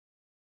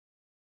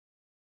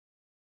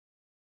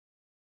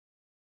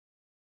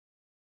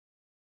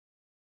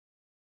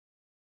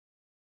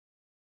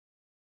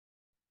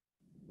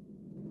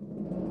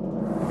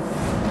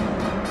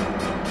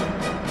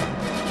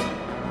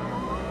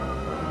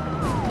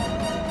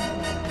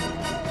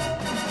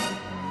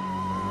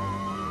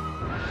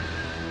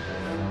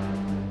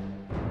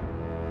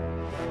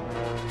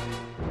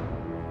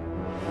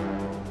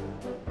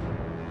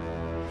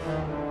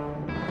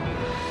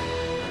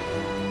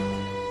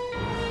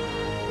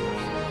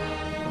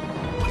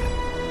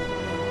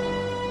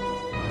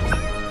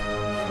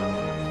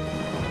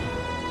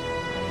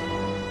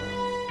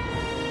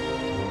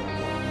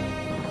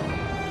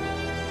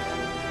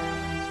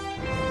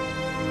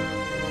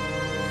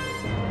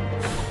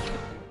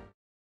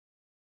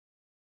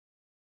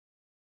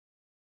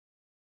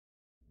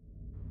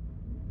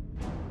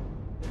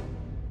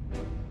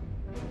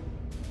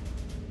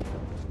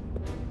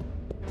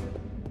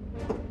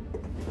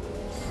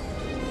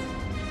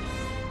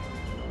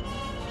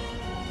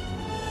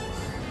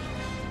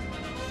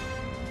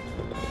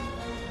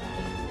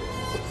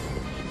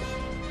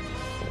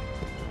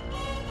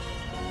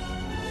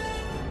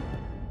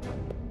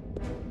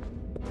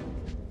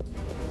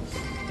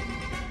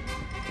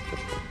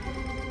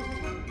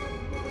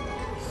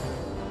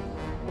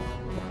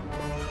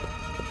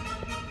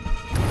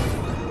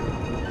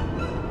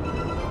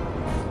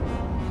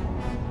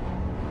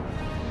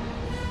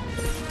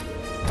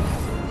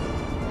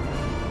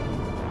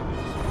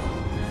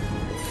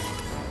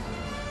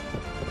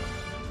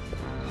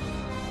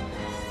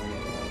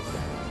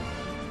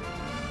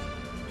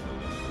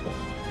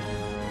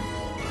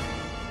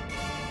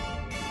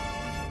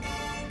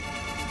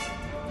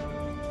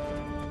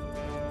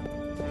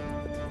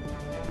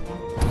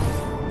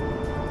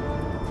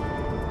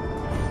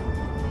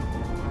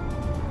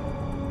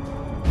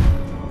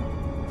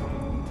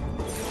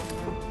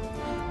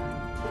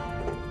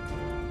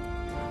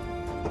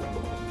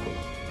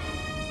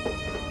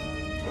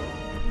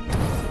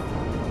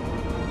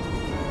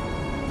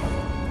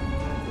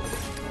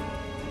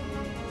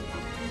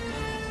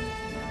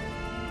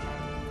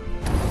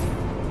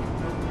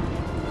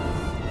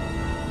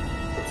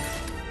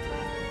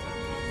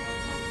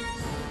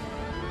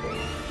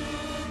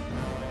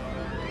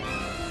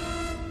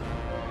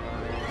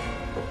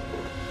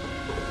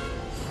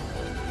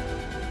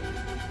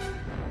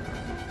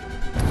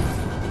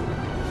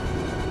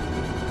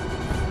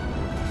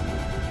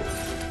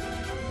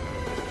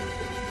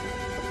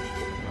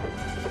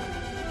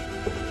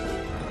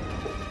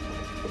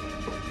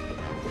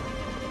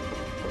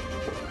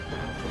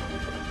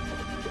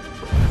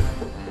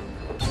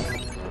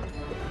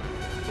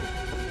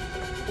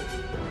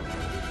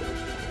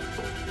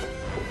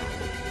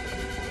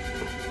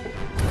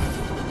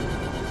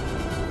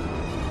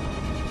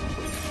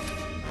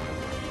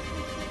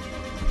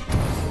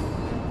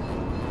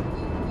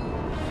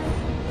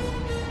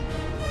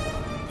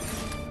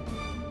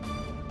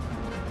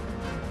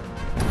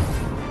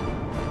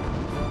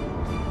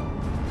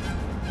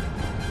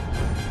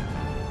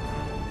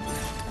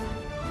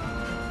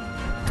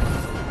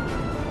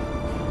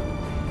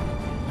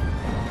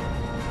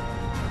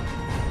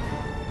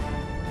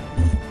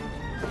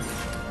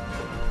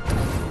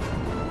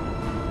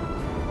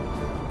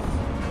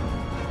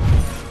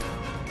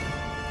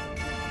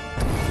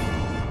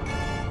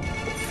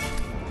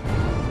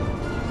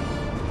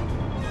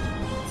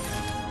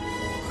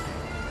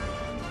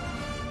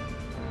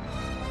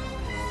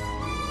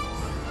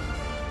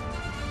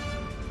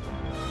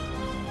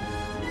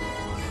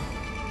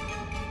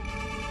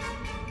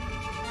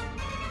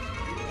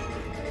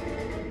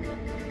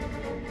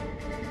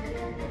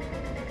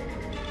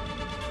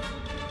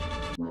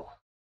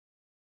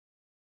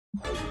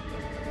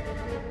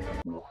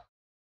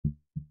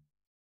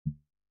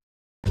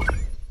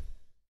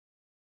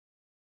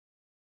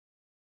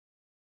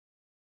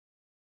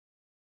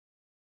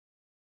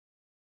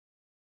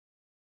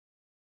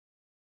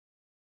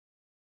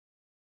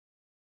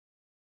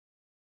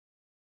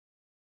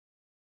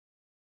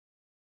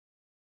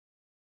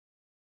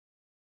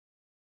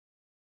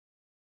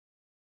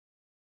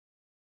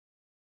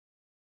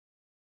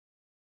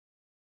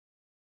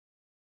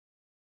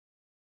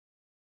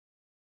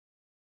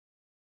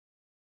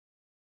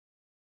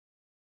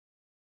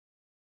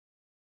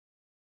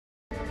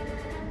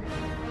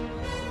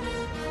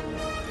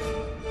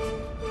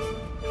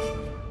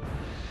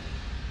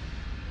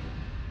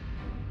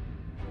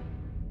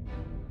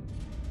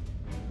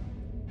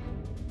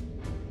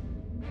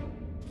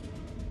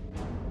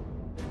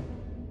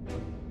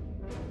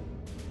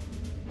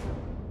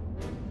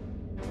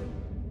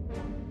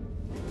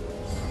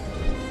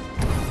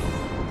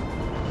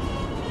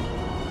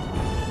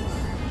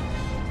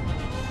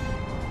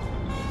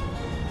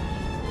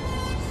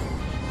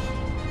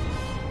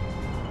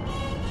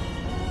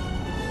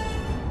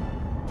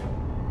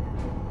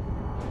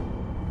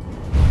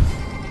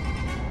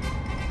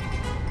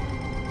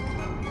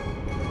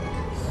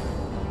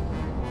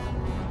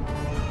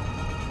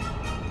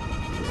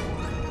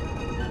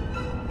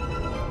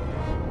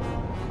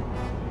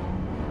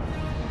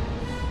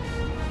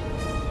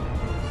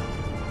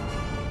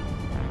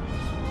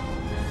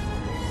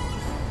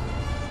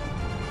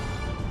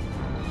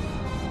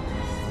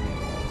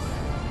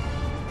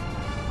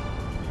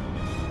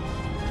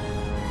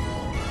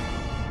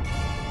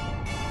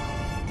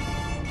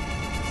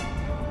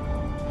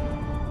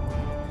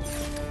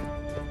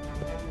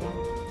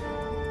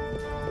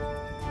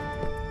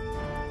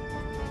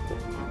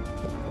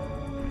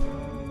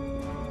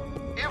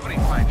Every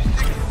 5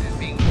 seconds is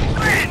being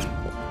cleaned!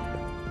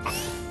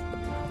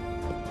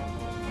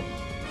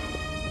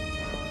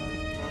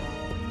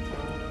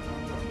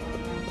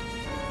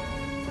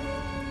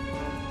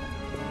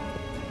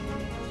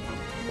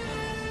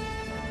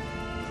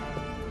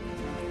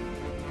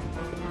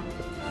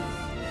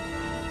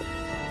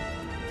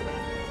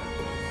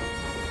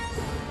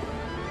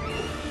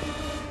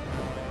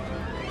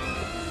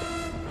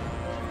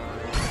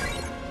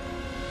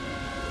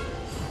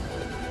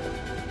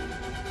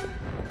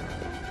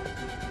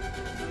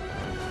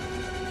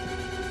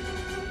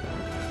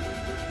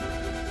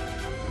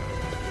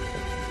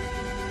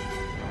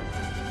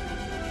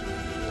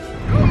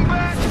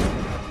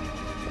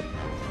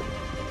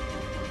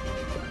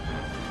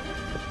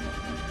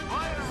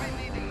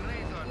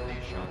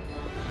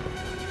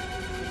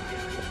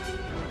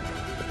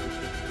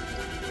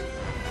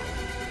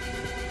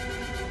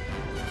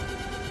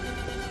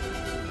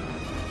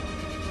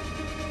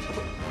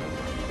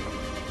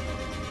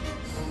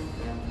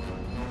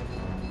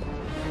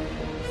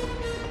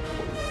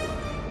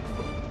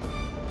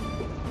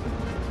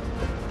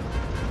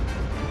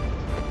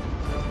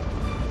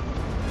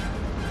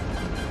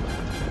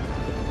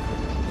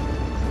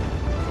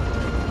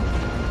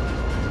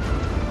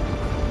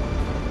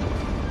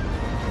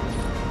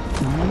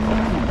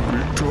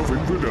 Big tough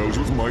infidels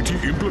with mighty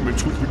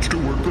implements with which to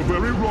work the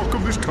very rock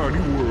of this tiny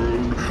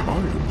world. I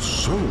am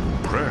so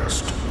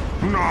impressed.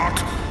 Not!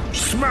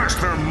 Smash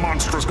their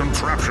monstrous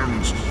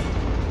contraptions!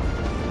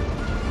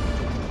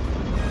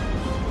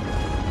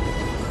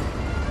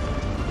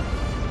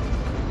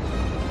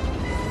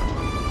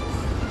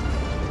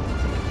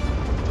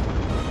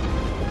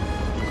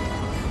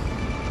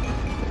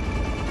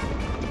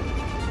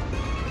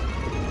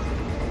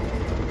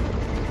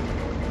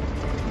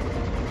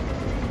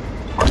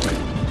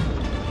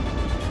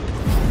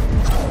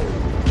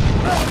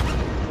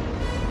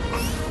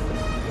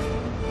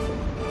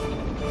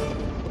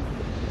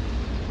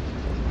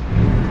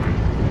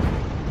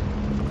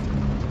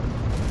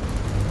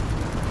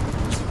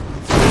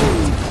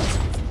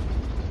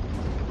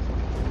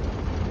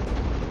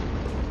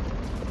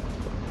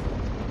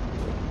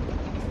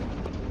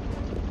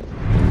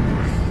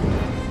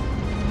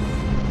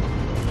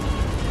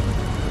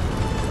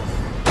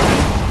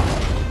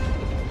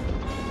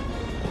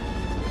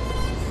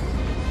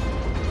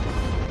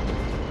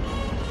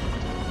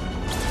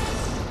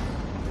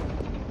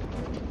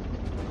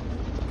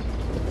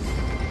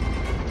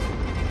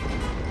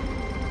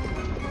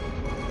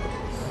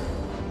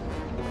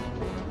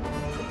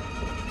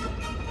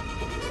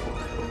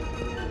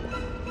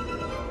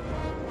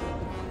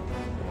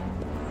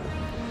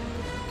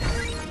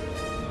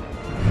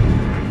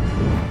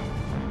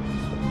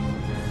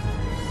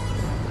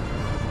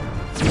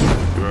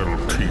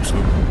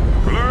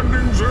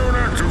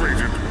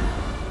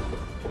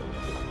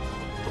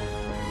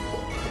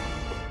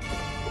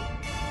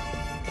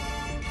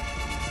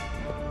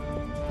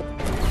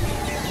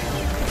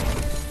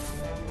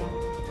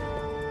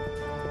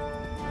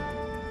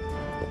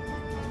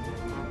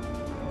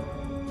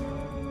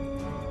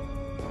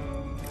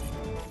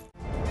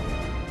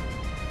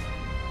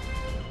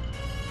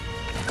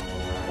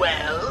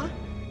 Well?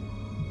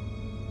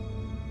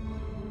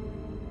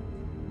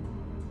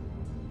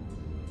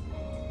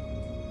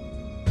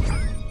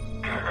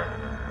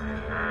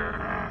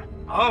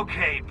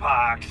 Okay,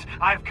 Pox.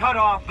 I've cut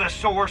off the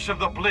source of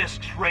the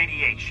Blisk's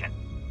radiation,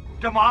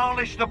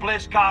 demolished the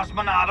Blisk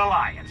Cosmonaut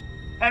Alliance,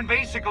 and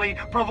basically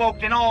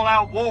provoked an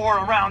all-out war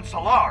around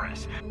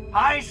Solaris.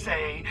 I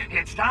say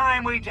it's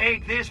time we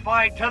take this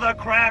fight to the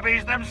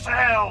Krabbies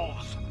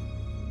themselves.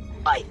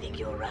 I think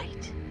you're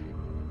right.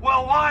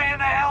 Well, why in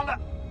the hell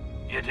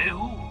you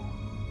do?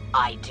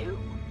 I do.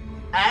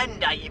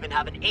 And I even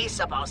have an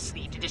ace up our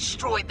sleeve to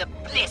destroy the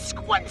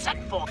Blisk once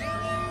and for...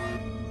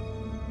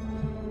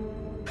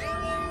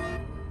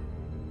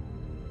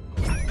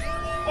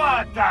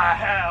 What the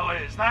hell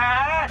is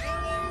that?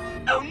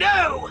 Oh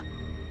no!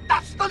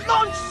 That's the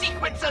launch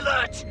sequence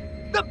alert!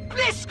 The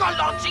Blisk are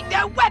launching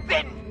their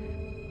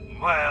weapon!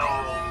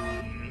 Well,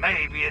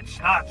 maybe it's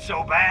not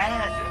so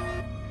bad.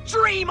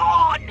 Dream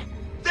on!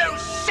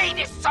 Those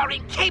sadists are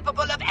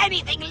incapable of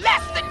anything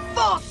less than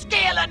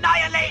full-scale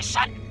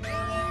annihilation!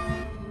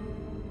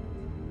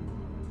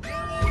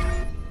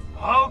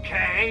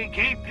 Okay,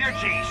 keep your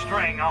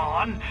G-string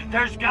on.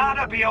 There's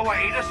gotta be a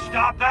way to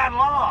stop that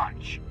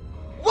launch.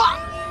 What?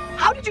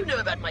 How did you know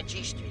about my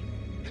G-string?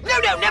 No,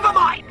 never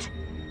mind!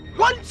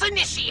 Once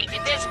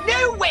initiated, there's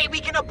no way we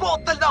can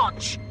abort the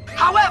launch.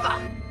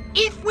 However,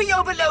 if we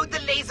overload the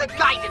laser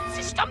guidance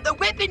system, the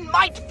weapon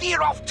might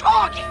veer off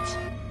target.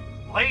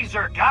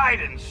 Laser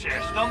guidance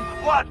system?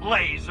 What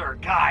laser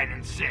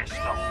guidance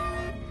system?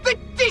 The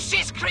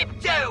dishes,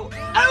 Crypto!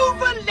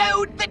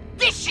 Overload the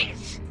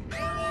dishes!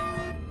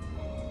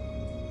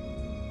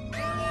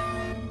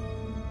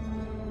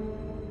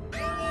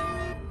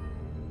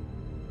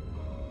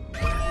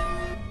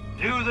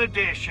 Do the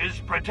dishes,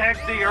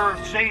 protect the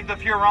Earth, save the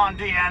Furon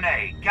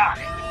DNA. Got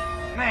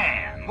it.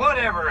 Man,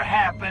 whatever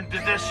happened to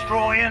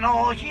destroying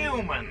all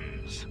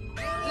humans?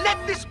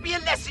 Let this be a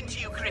lesson to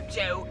you,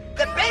 Crypto.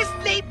 The best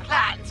laid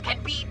plans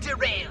can be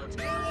derailed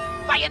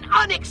by an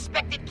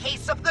unexpected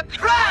case of the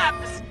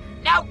crabs!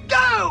 Now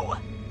go!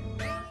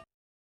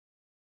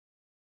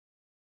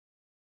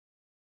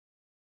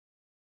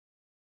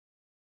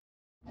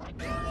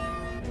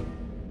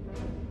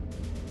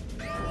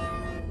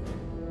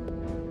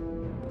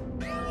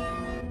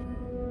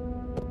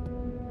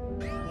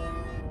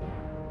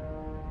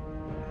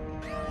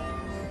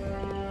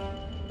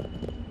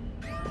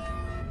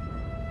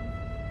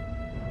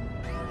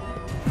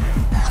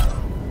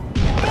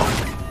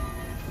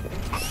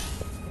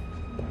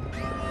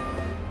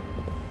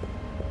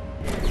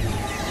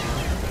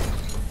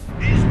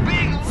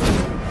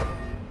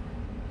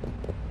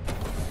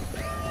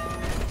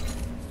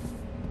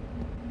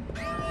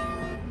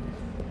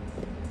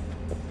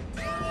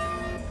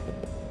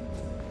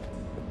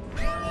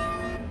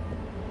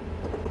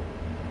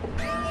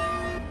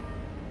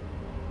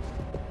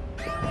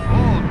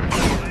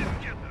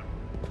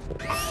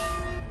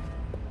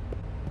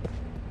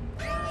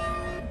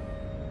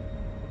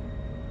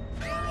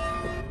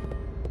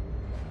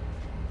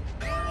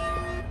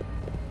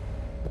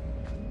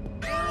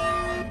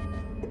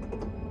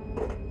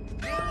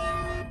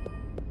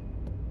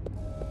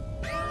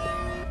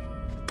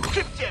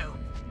 Crypto,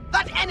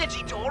 that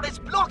energy door is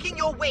blocking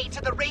your way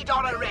to the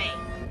radar array.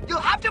 You'll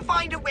have to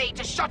find a way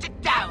to shut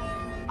it down.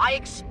 I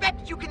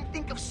expect you can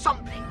think of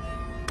something.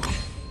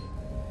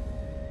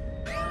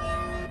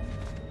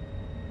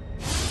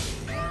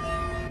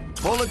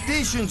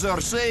 Politicians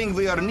are saying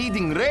we are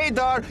needing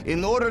radar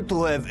in order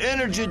to have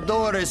energy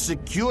door as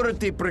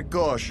security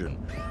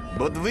precaution.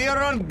 But we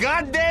are on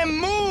goddamn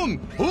moon!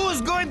 Who's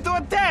going to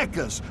attack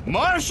us?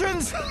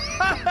 Martians?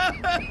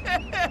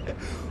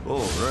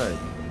 Oh, right.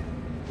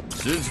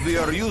 Since we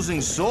are using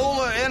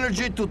solar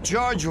energy to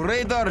charge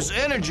radar's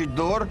energy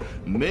door,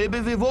 maybe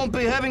we won't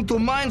be having to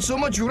mine so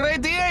much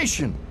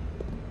radiation.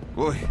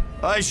 Boy,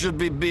 I should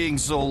be being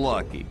so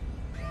lucky.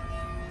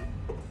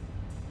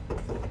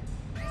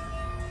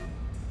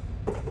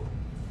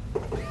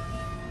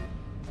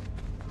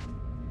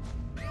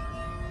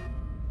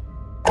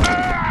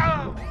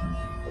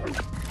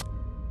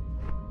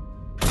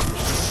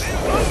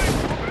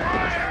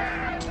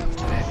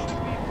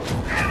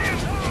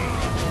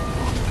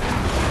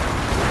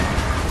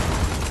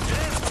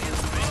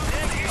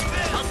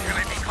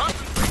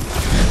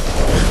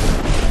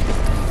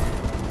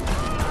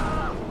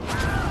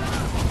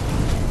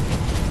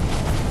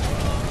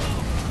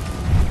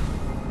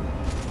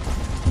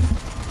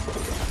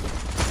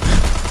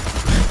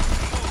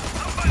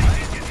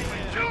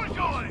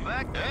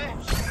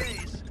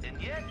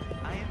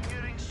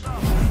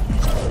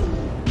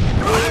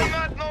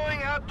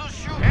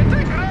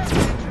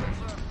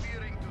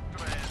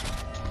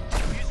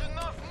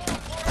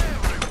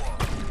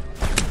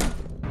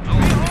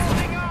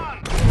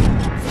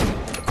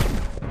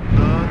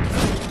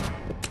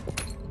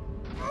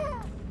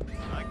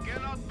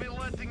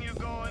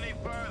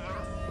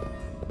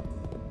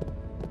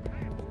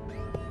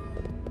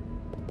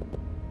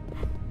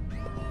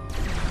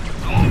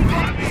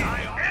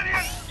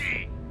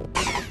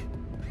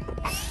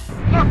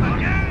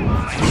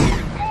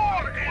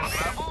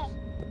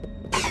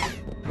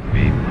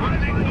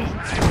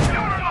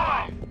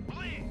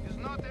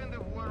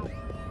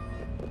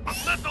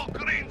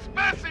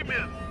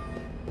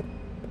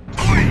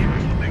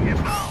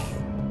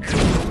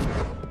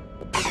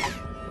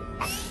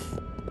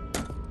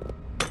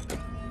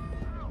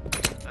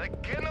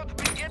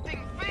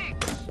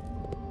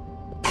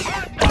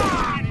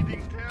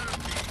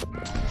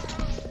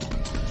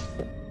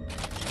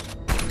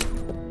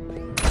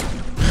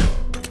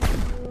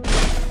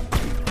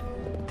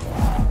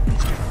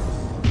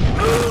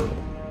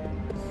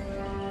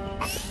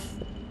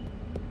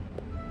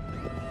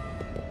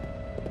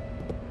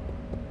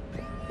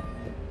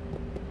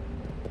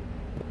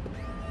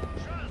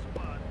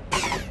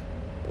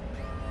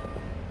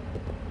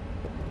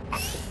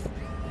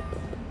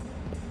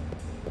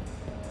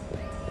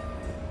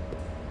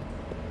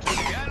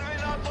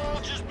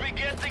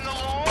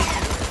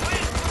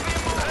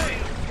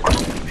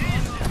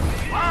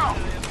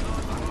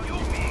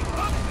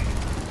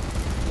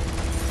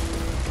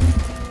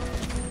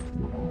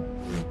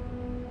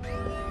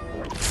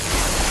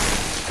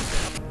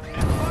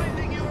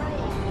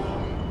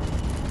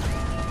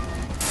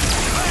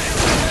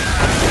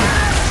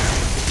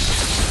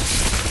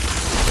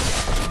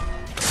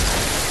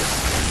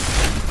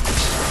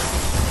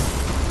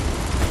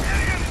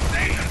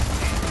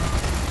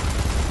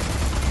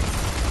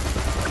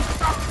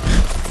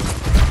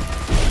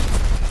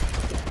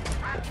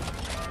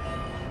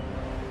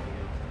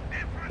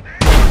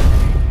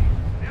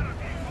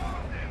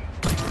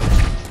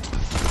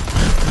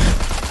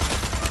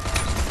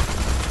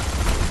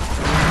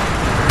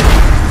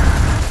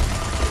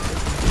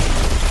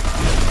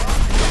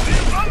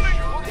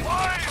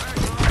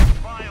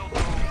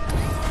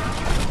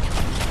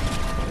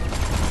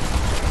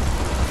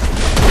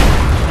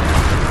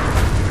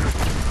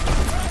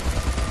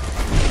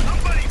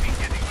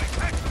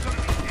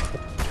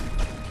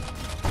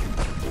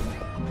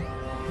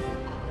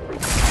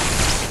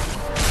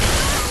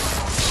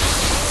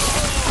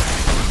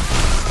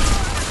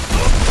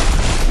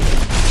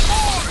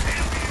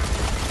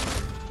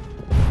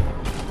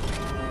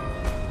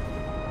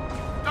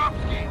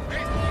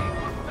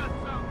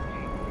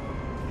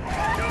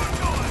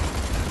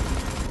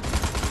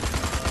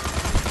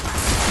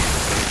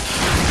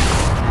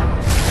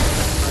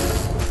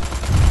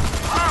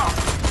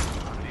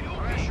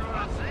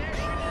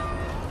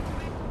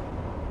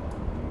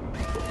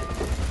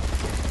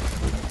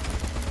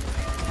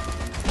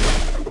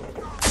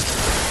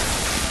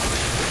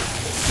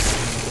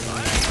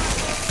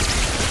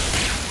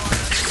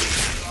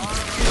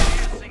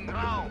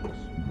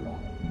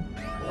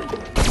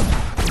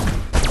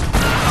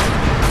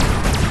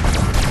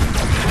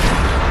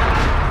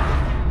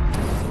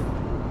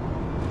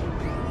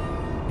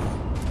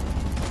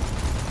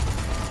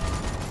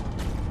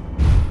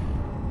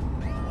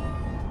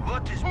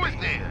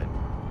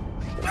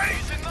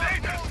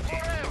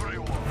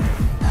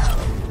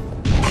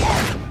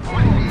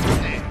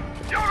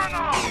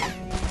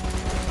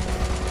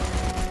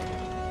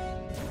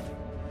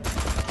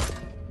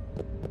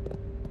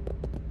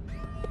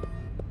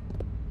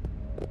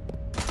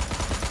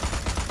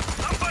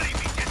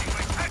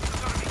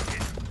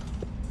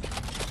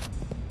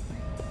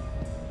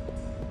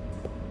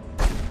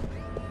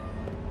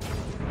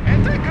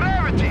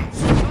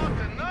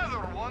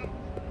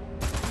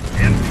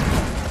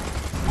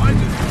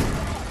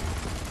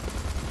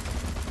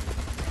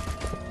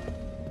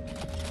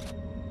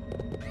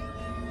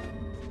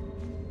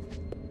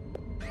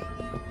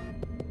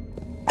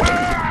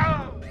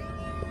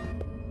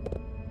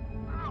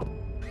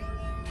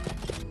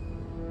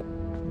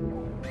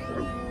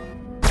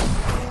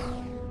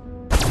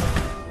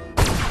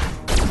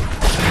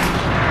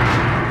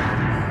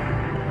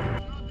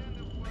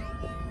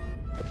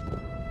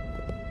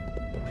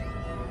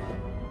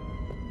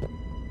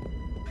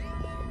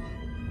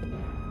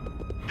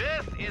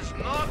 is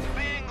not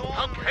being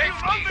on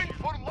Running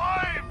for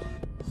lives!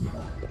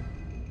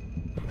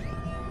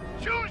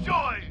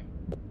 Choose-joy!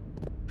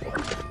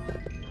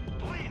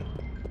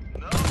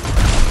 No.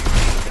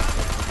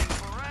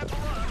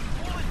 Parabola,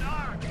 fully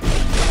dark.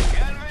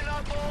 Can we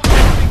not all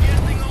be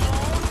getting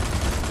along?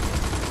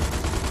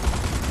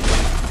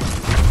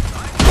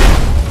 I'm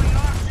pulling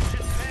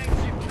oxygen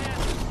tanks if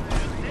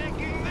necessary.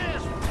 Taking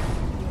this.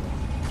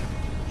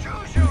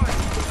 Choose yours.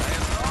 I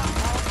am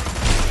not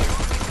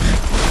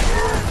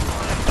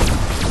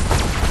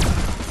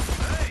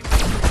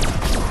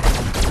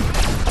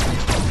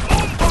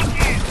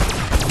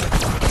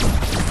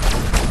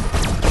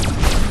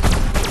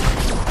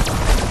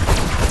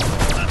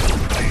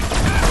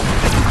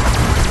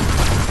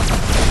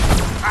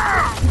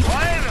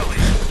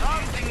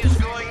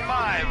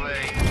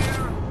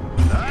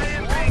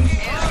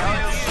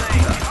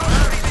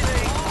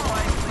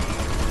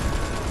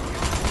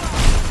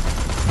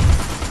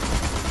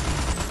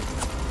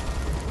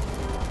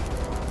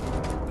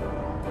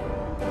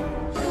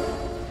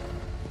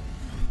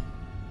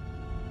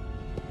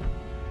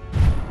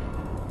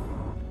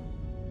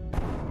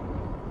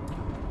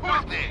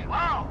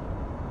Wow!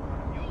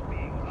 You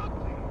being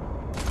ugly.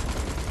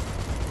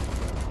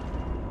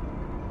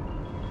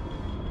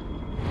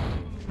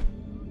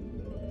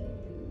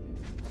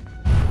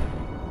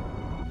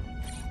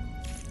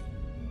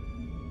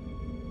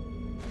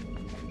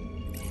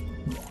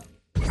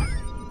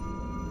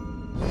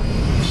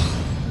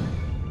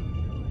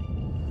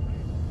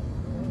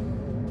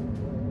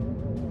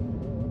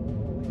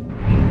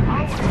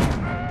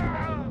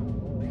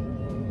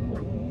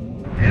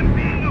 And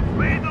being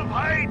afraid of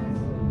heights.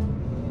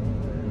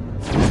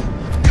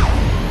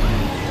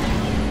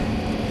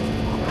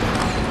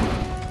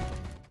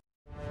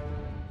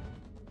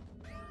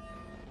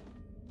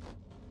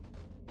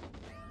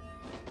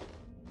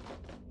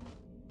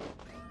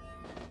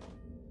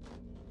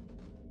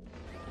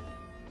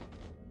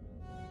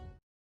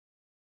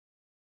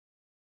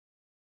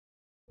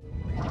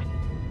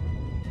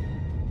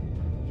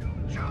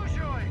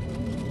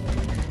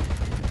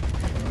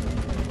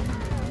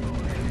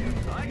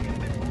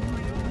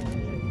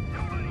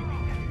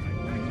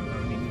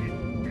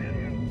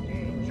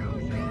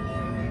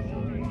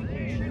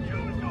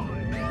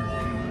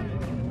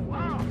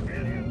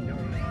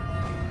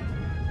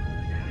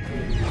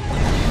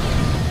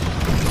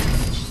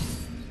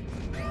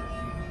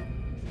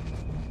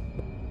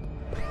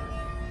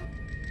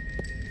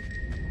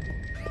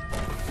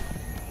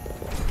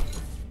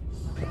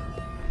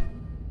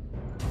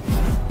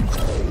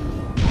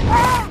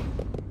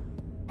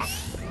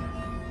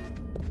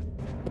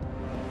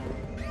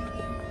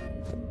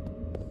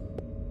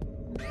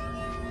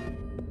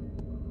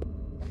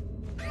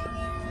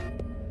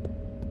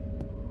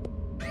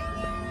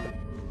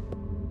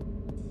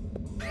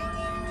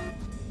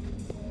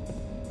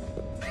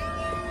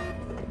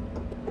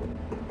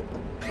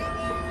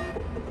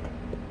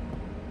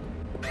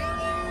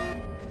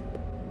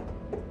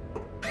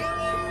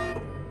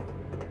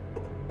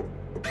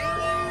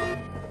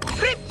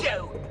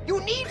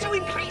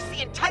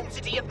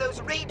 Intensity of those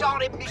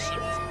radar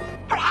emissions.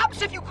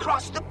 Perhaps if you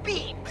cross the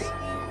beams.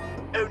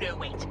 Oh no,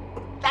 wait.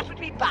 That would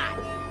be bad.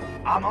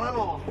 I'm a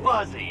little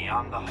fuzzy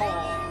on the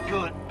whole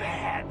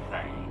good-bad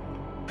thing.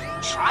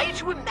 Try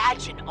to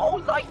imagine all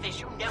life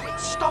as you know it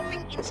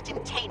stopping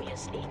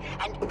instantaneously,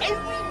 and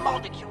every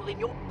molecule in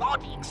your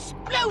body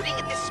exploding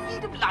at the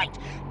speed of light.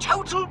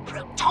 Total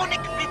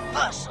protonic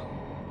reversal.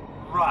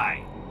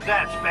 Right.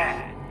 That's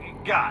bad. You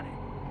got it.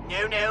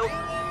 No.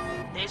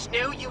 There's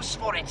no use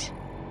for it.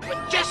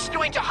 We're just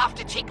going to have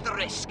to take the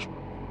risk.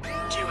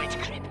 Do it,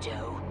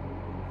 Crypto.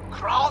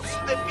 Cross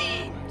the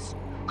beams.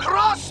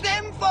 Cross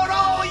them for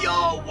all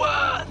you're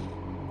worth!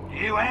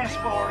 You asked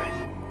for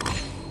it.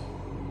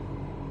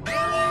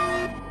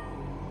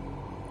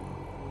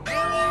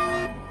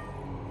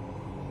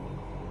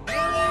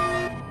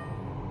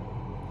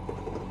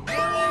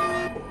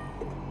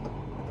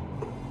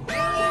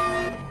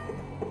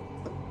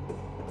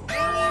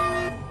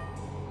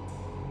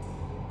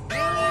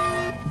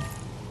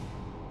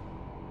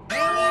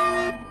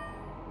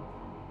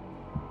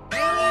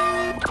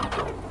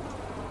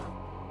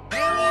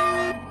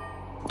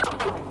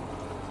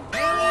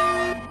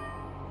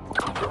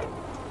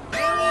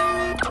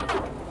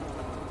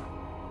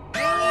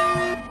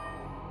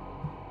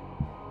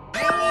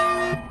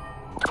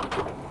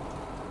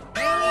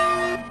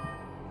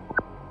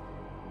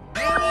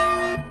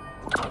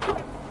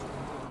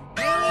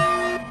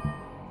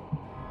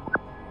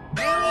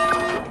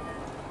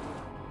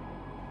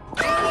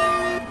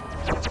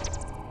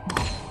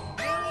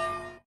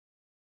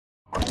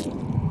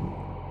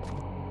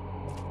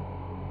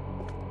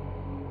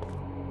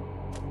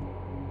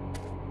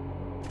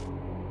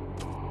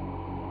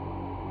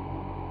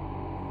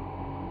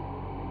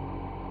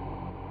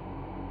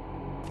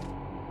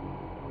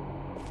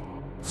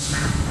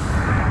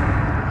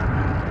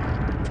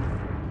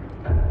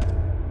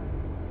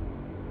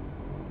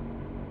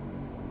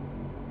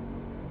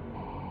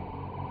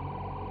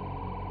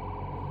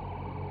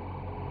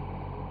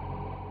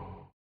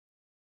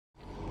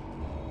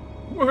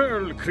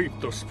 Well,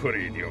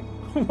 Cryptosporidium,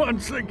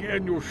 once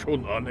again you've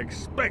shown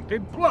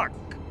unexpected pluck.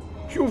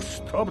 You've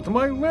stopped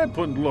my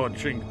weapon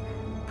launching.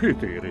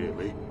 Pity,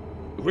 really.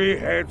 We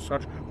had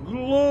such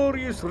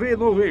glorious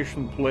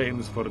renovation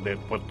plans for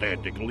that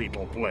pathetic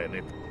little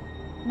planet.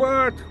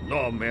 But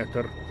no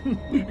matter.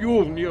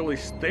 You've nearly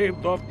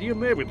staved off the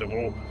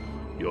inevitable.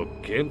 You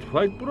can't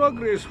fight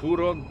progress,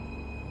 Huron.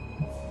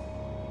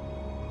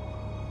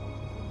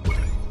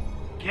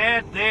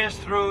 Get this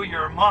through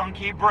your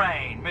monkey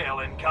brain,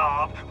 Millen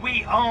Cobb.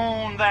 We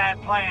own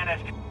that planet,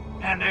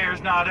 and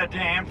there's not a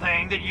damn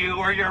thing that you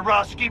or your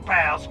rusky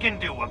pals can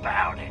do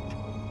about it.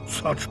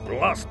 Such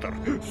bluster,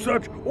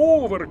 such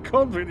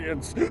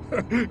overconfidence,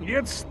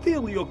 yet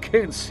still you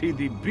can't see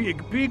the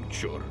big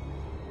picture.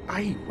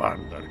 I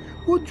wonder,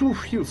 would you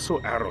feel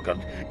so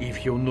arrogant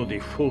if you knew the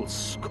full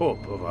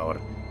scope of our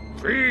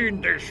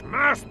fiendish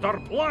master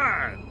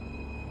plan?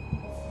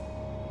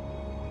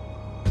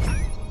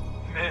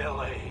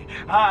 Millie,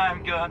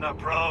 I'm gonna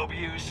probe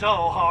you so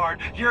hard,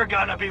 you're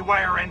gonna be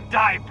wearing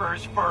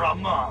diapers for a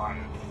month.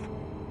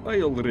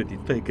 I already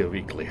take a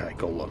weekly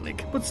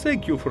hycolonic, but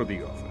thank you for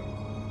the offer.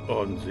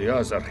 On the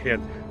other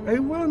hand, I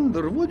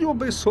wonder, would you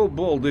be so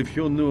bold if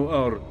you knew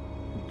our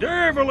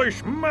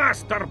devilish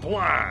master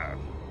plan?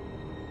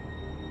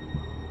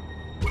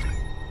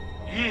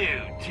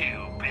 You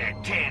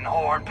two-bit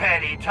tin-horn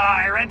petty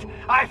tyrant,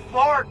 I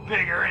fart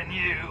bigger than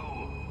you.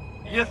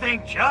 You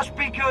think just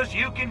because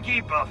you can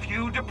keep a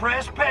few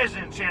depressed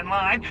peasants in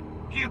line,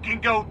 you can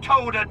go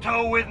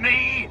toe-to-toe with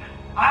me?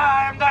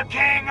 I'm the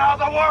king of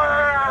the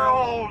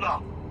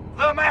world!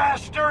 The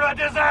master of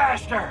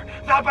disaster!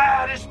 The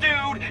baddest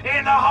dude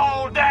in the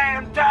whole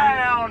damn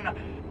town!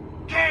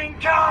 King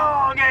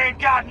Kong ain't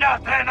got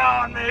nothing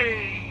on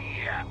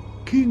me!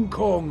 King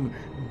Kong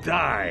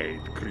died,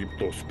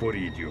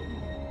 Cryptosporidium.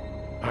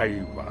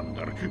 I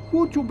wonder,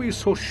 would you be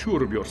so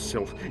sure of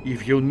yourself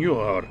if you knew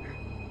our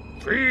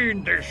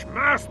fiendish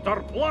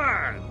master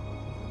plan?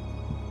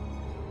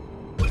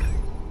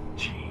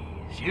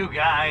 Jeez, you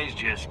guys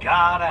just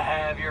gotta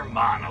have your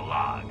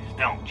monologues,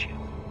 don't you?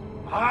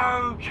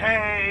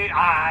 Okay,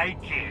 I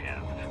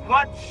give.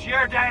 What's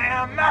your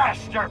damn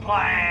master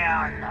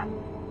plan?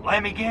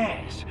 Let me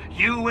guess,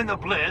 you and the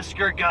Blisk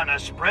are gonna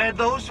spread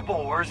those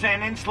spores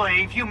and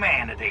enslave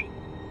humanity.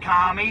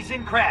 Commies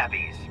and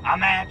crabbies, a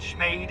match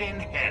made in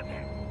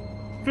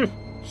heaven.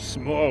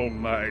 Small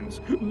minds,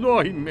 no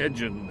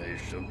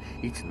imagination.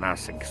 It's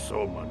nothing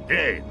so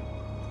mundane.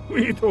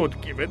 We don't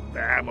give a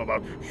damn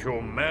about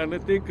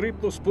humanity,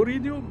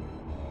 Cryptosporidium.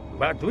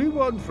 What we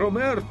want from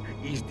Earth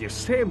is the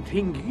same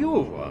thing you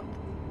want.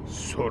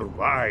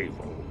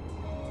 Survival.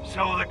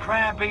 So the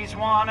crabbies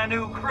want a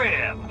new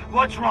crib.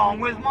 What's wrong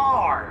with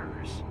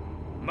Mars?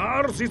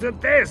 Mars is a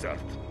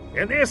desert,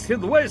 an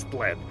acid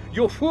wasteland.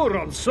 You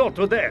Furons saw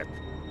to that.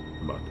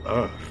 But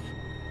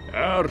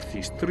Earth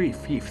is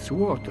 3/5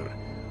 water.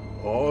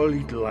 All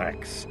it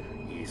lacks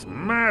is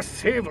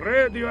massive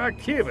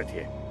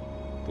radioactivity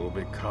to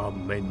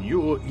become a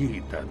new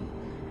Eden,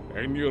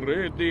 an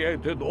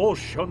irradiated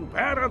ocean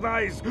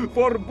paradise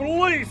for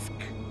Blisk.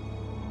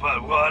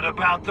 But what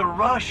about the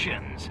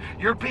Russians?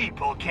 Your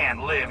people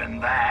can't live in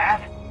that.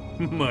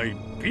 My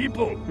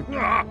people?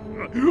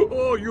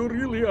 Oh, you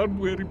really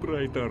aren't very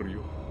bright, are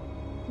you?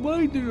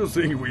 Why do you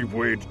think we've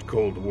waged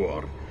Cold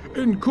War?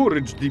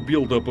 Encouraged the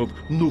buildup of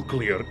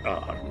nuclear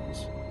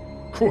arms?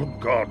 Good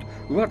God,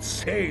 what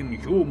sane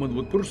human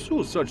would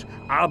pursue such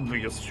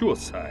obvious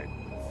suicide?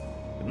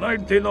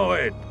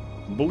 1908,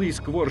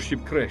 Blisk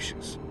warship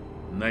crashes.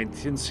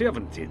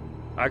 1917,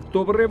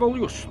 October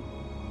Revolution.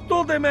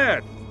 Do the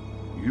math!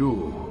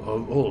 You,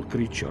 of all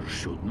creatures,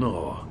 should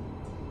know.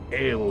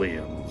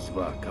 Aliens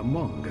walk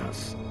among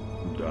us.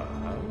 Da?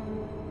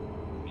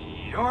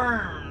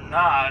 You're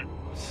not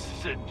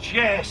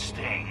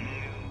suggesting...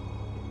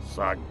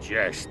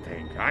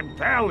 Suggesting, I'm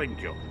telling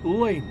you.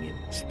 Lenin,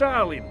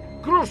 Stalin,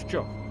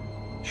 Khrushchev.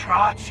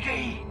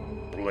 Trotsky?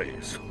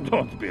 Please,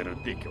 don't be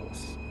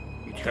ridiculous.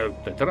 It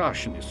helped that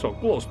Russian is so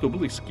close to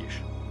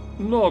Bliskish.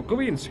 No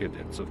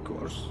coincidence, of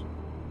course.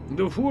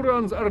 The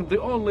Furons aren't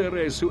the only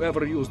race who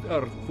ever used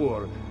Earth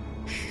for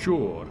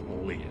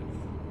shore-live.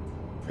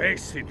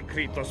 Face it,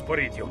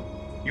 Cryptosporidium.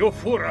 You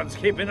Furons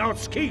have been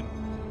out-schemed.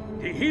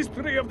 The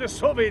history of the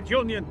Soviet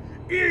Union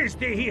is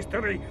the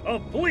history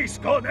of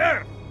Blisk on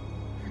Earth.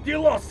 The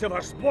loss of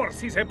our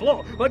spores is a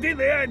blow, but in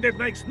the end it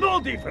makes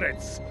no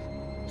difference.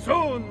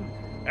 Soon,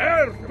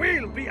 Earth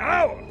will be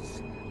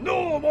ours.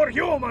 No more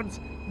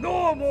humans,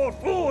 no more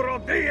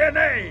Furon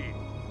DNA.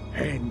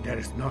 And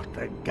there's not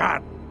a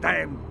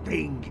goddamn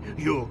thing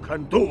you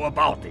can do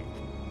about it.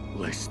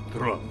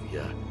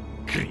 Lestrovia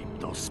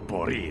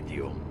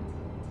Cryptosporidium.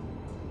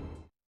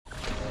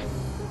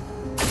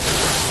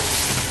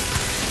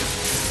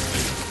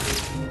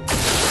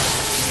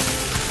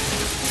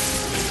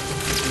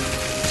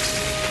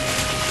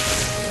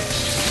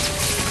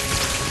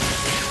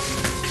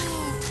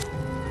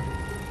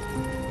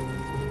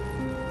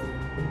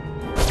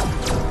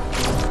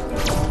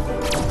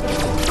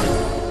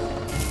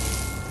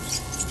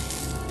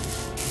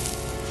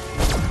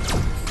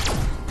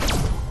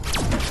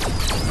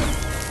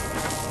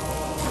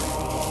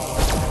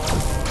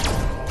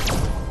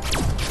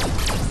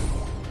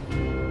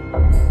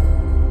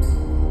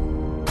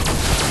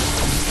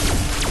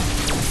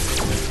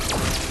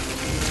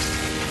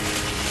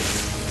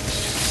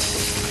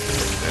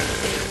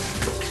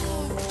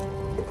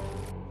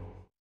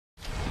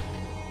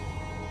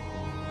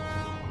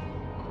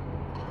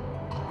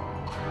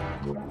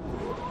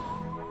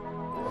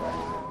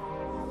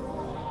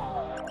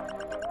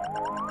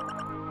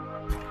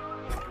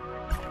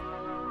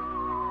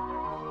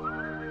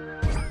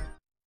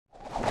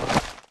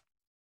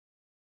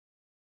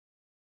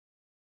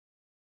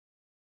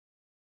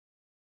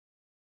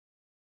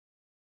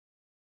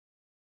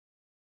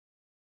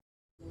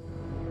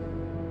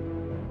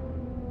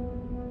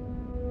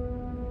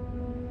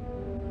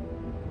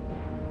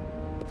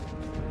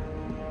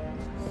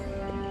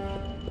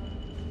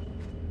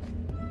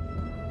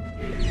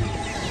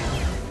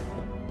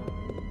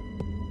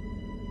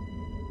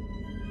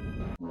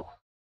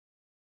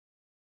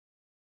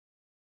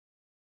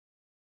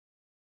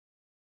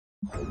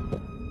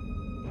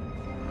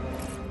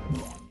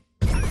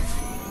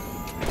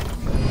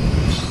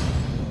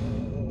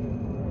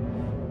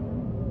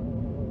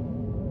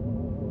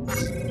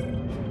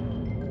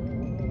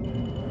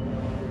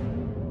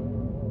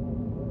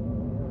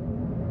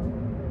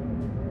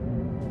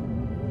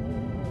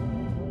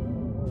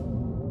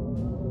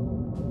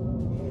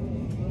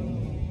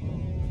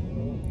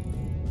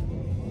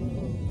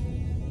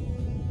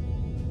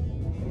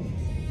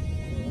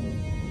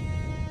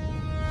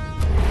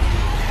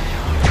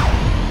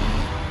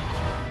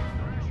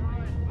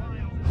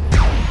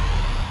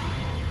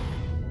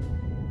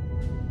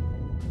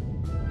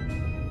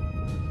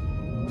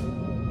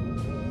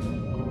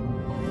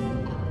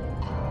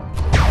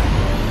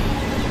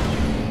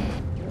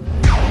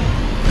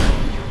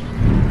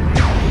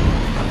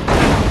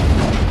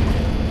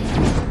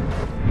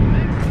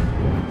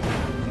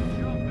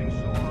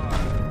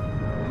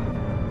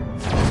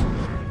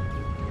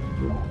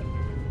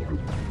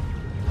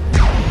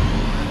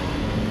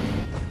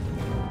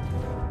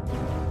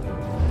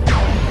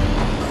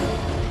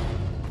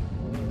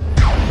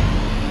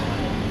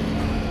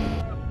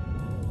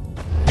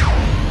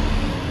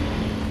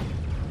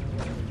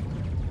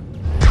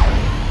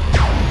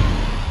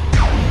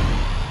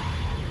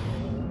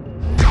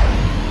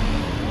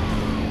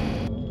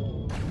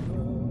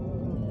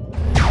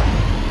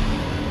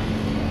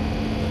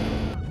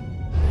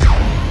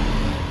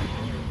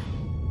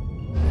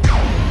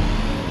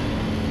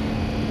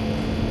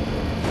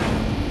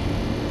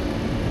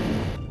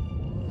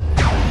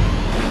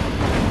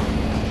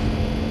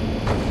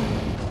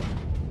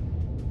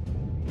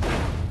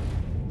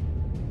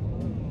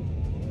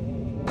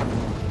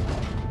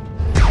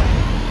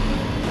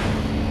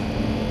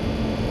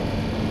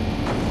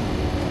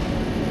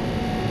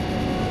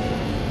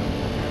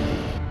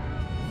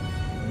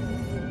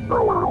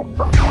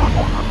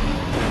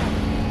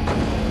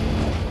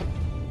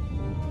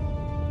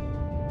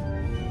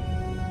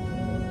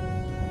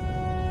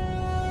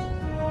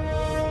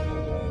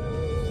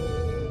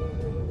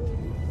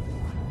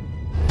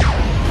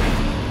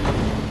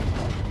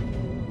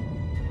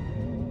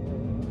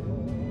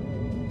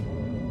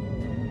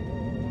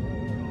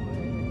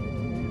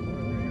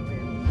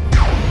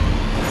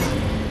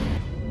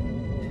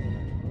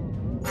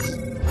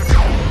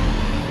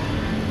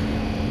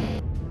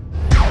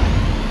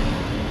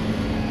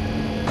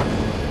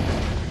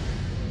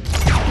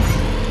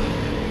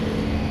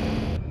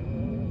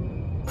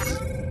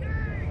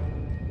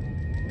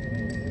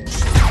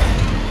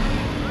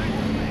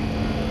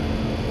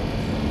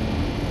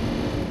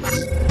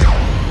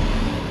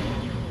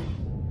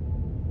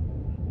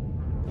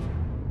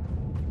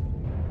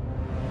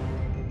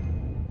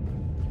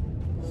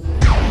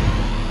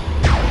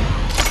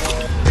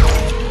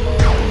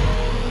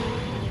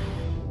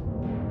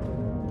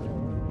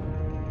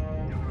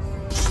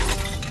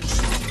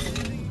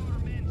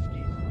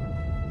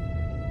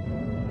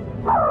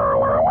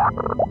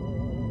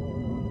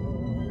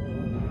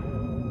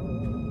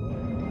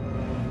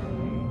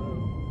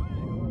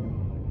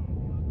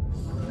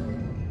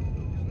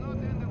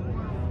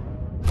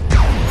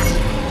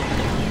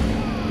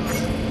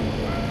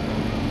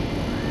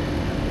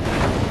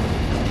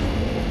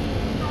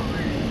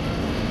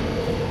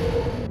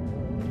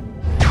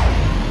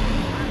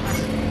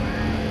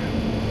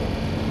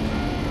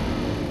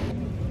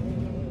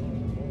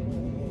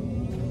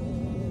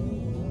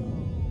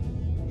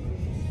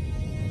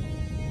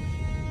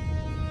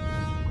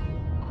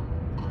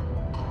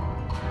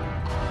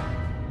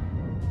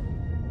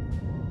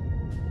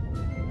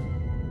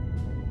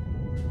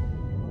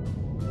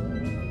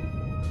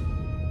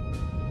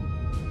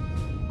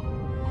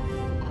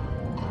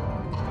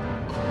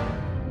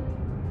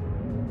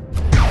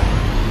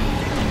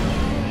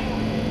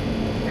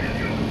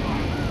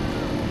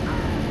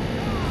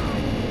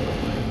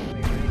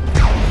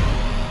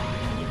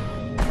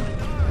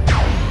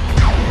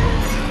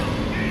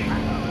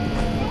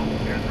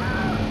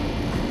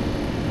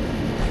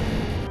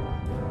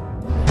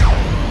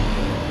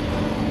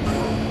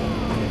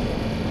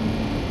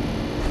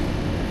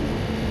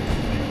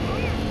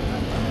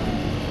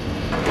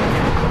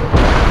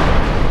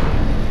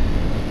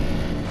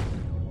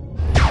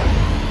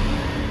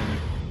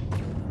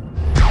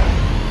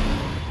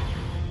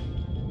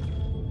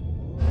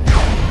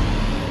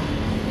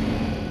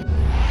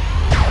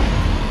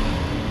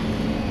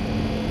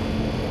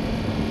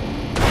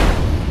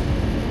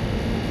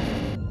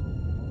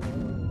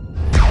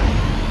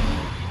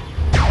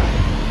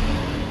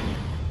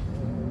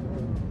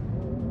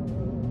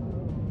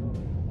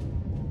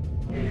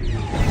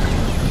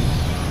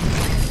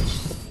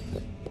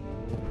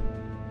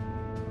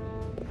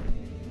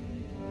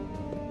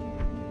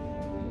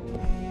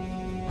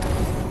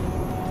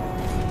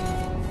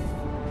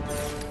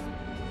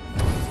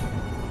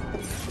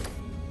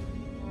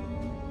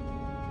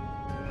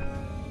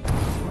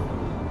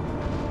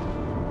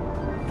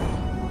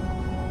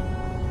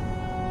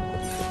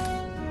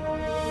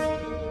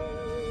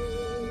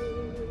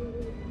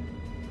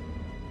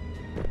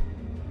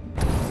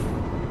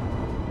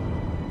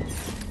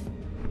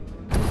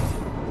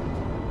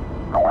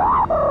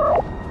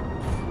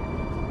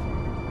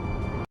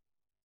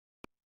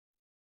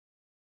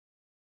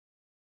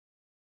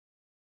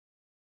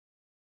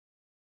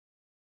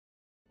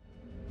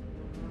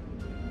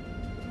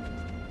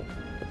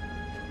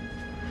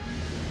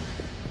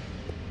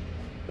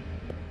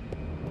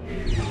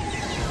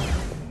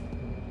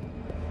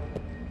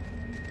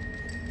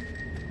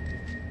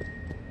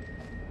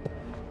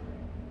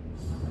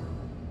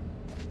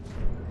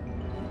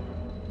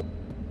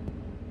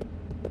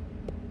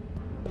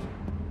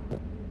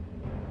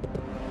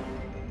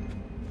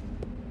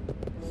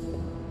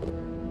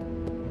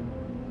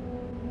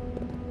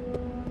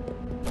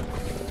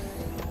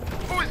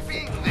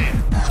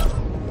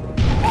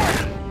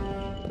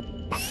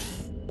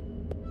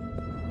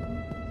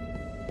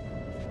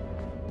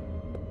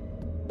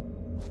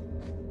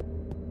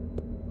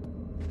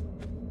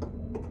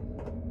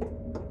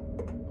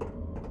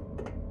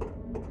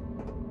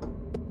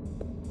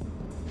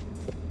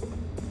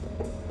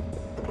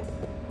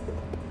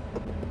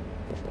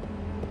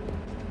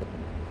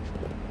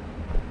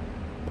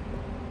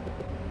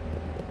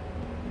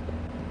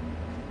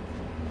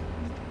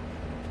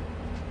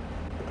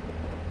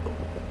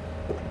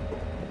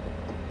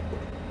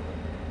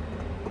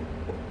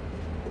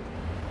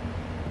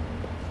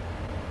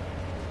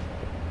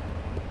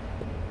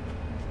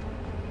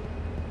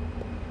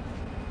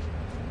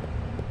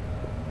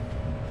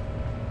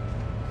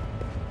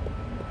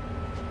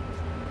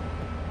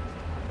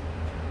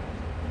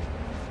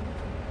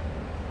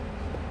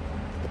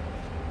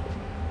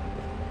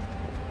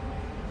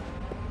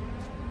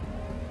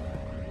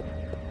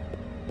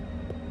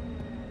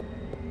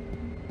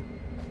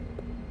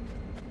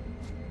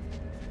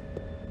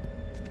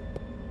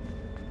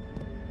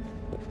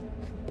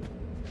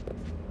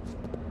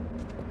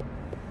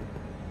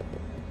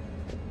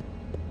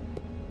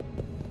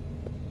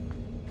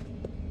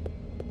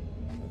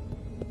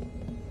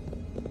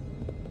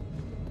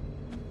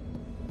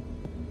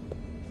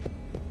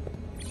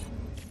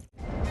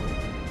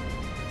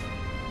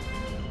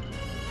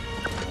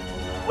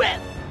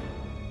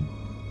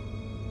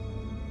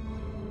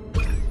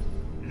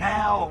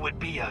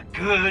 be a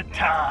good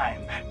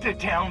time to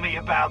tell me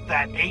about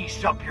that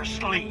ace up your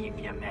sleeve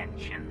you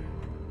mentioned.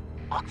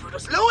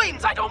 Oculus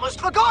loins, I'd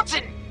almost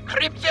forgotten!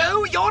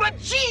 Crypto, you're a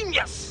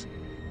genius!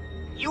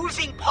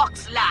 Using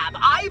Pock's lab,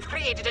 I've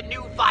created a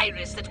new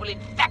virus that will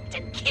infect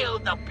and kill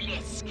the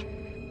Blisk.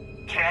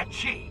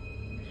 Catchy.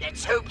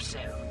 Let's hope so.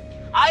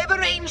 I've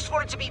arranged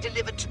for it to be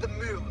delivered to the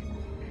moon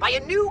by a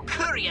new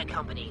courier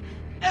company.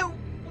 Oh,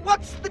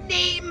 what's the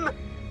name?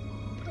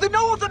 The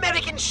North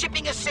American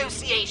Shipping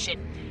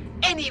Association.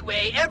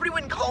 Anyway,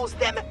 everyone calls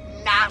them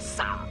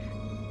NASA.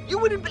 You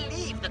wouldn't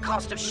believe the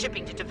cost of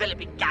shipping to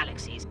developing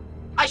galaxies.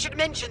 I should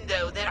mention,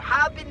 though, there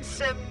have been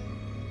some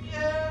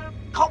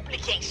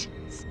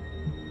complications.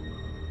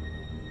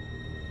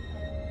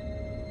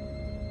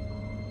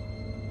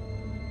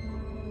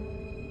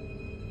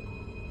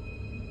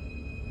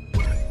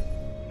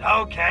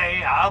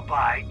 Okay, I'll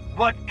bite.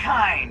 What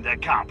kind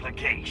of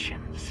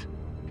complications?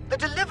 The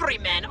delivery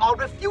men are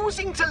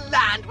refusing to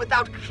land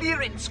without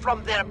clearance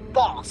from their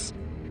boss.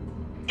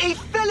 A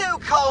fellow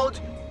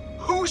called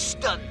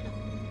Houston.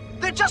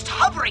 They're just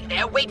hovering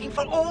there waiting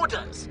for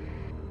orders.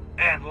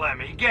 And let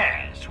me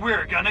guess,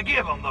 we're gonna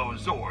give them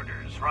those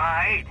orders,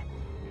 right?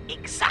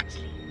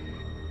 Exactly.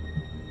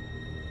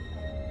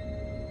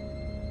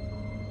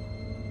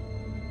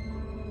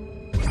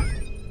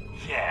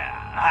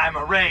 Yeah, I'm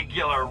a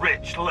regular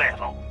rich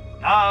little.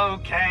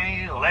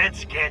 Okay,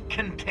 let's get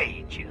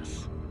contagious.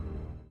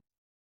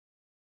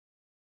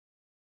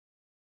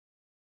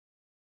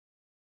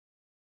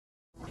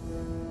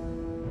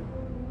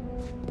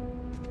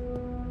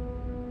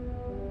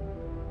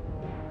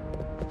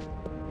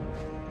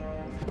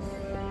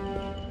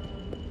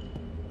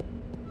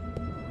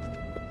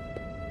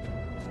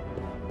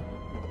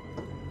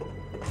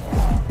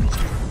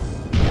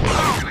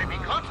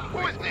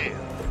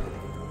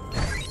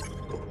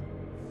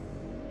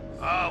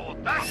 Well,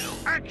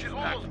 that's action.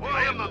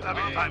 I am not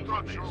having time for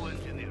structural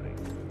engineering.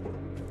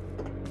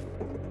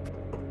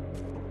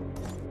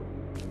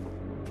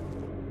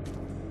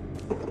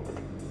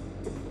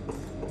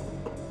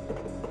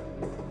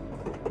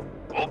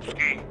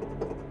 Opski.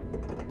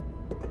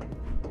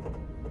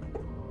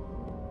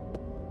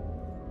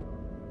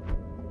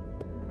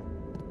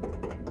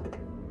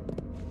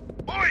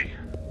 Oi!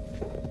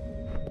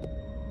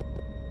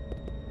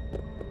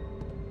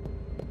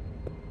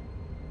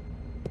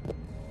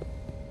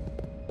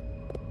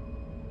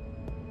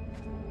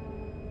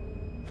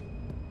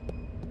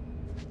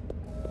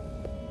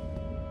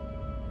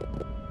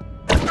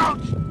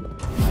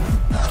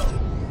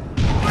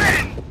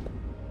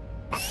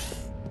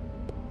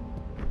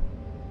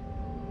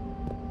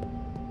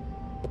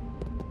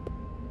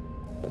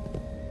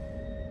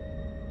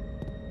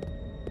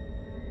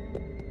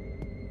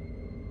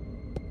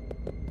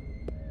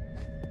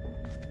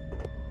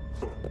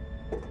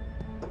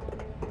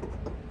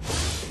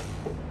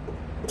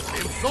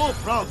 So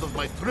proud of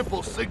my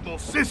triple signal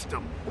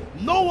system.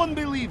 No one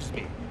believes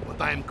me,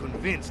 but I am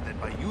convinced that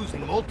by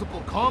using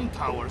multiple comm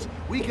towers,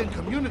 we can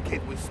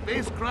communicate with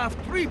spacecraft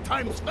 3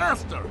 times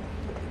faster.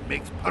 It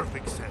makes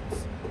perfect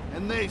sense.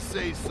 And they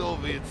say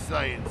Soviet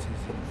science is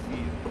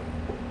inferior.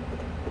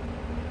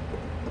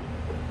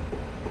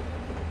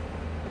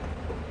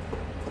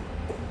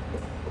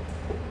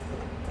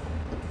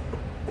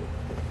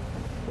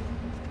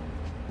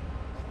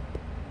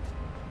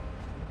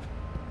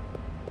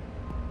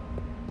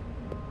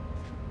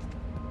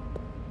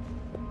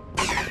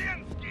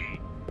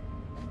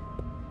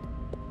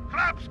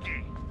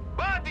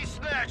 Body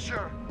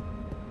snatcher!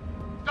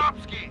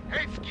 Stopski,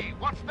 Hateski,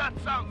 what's that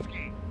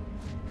soundski?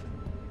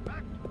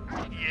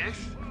 Yes?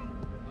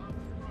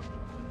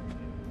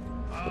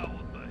 Ah,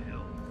 what the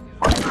hell?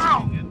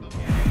 Ow!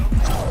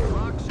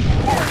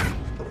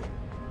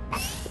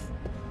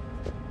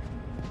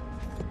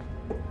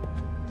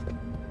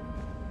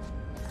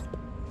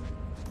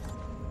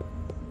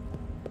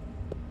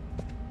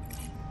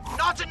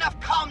 Not enough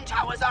comm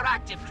towers are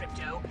active,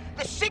 Crypto.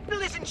 The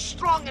signal isn't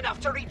strong enough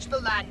to reach the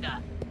lander.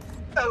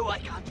 Oh, I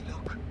can't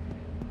look.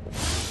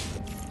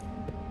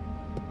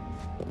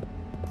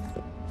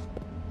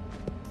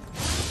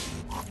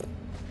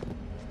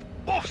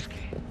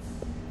 Bofsky!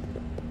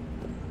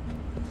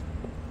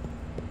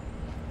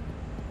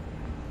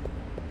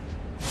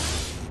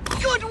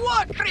 Good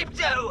work,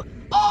 Crypto!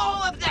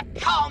 All of the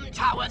comm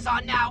towers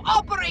are now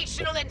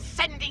operational and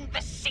sending the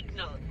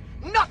signal.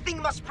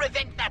 Nothing must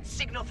prevent that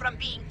signal from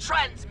being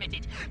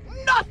transmitted.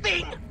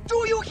 Nothing!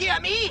 Do you hear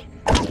me?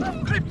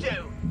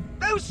 Crypto,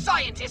 those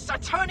scientists are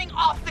turning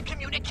off the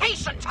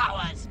communication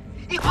towers.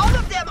 If all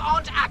of them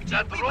aren't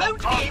active, we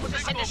won't be able to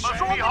send a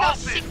strong enough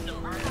signal.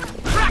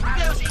 Crack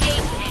those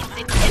apeheads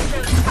and get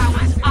those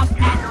towers up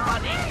and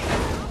running.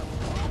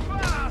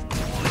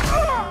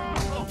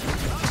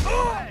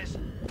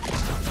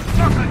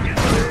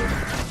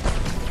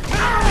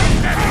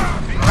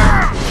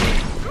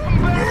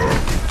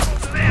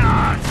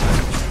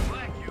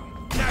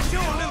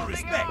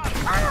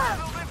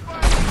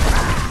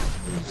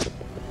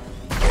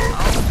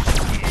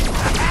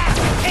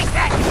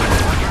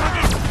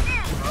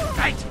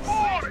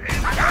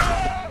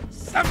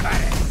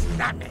 Somebody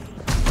stop me!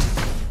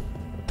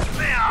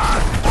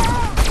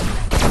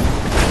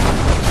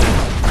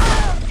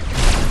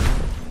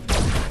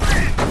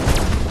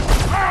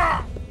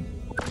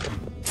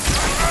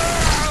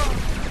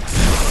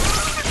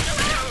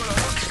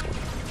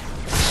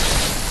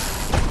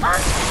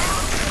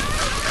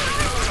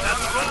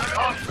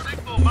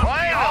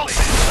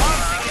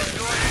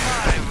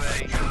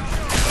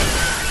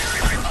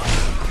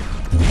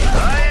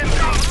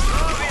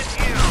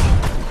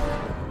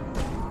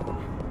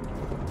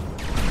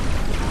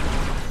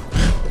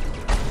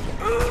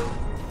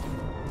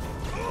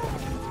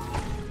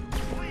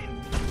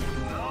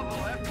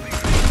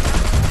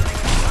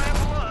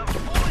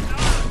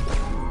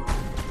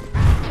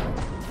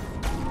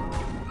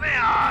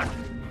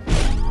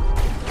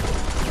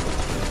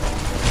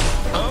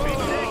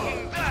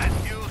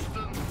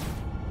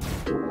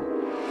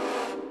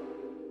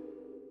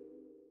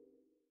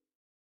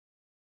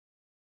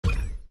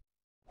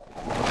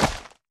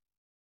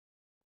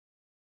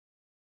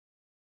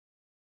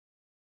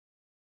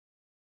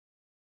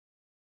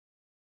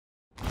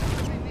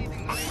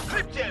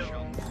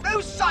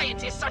 Those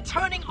scientists are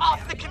turning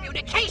off the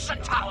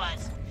communication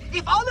towers!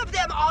 If all of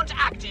them aren't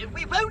active,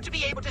 we won't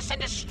be able to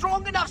send a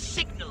strong enough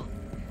signal.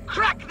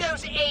 Crack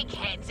those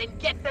eggheads and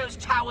get those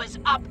towers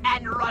up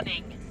and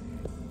running.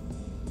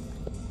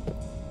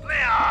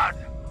 Leon!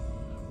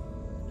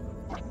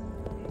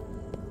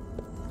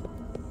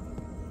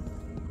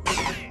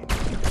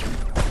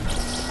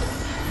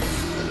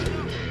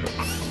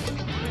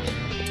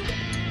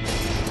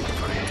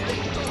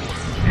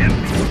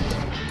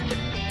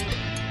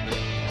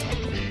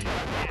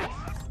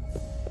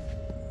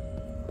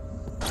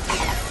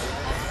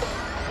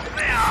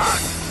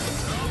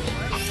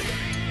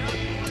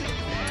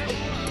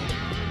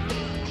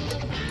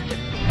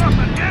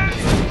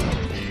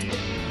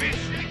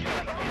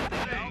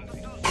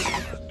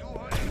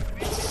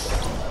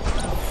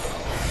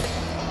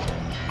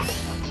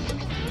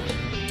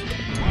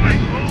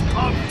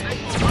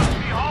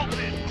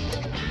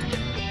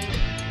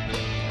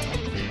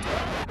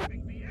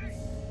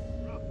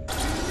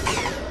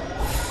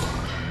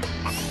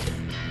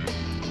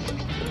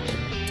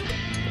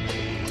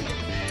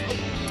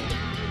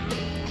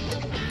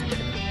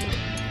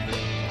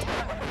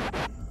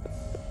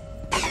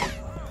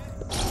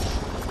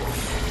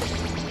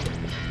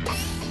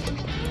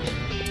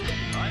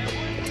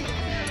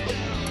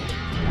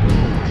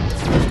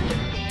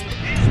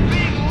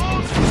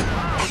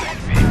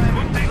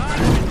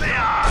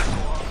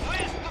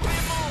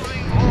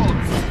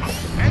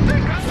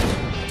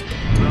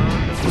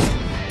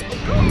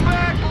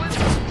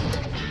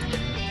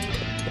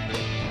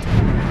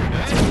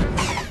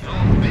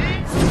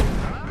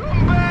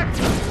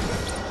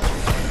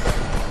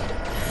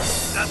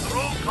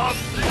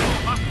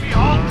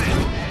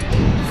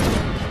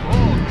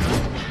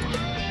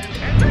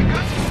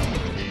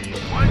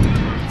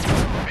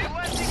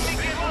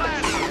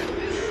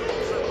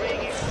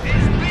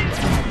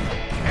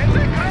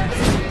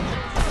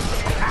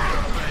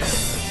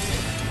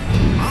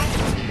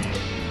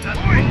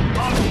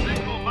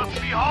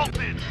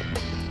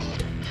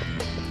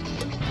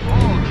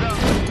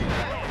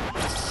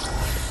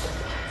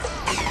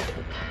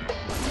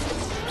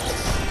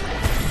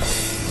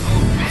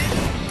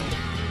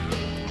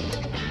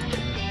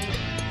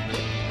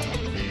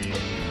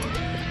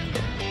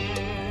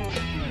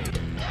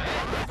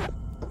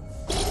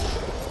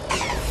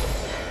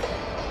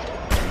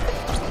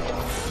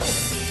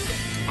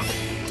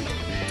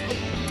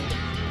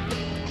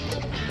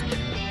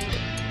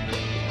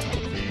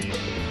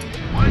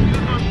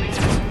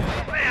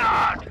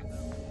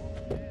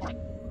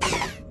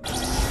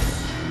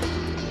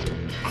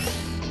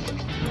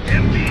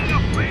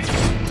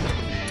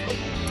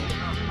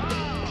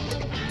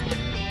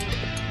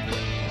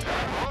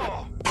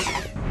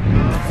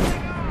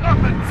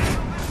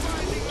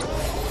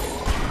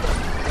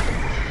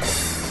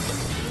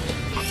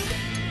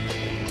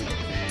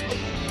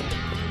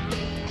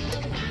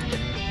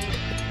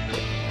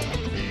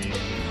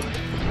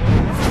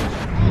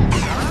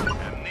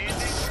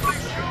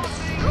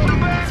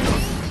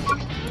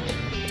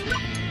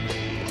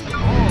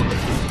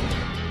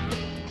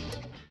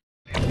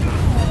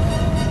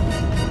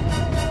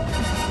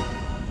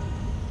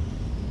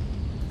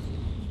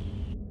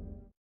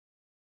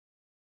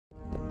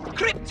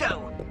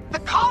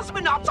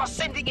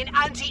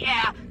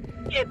 Anti-air,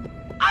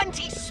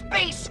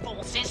 anti-space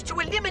forces to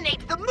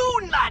eliminate the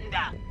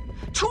moonlander.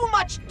 Too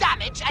much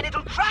damage and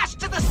it'll crash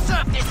to the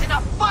surface in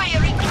a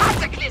fiery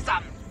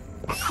cataclysm.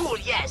 Cool,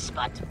 yes,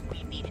 but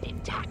we need it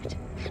intact.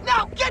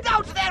 Now get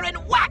out there and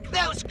whack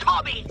those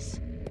commies!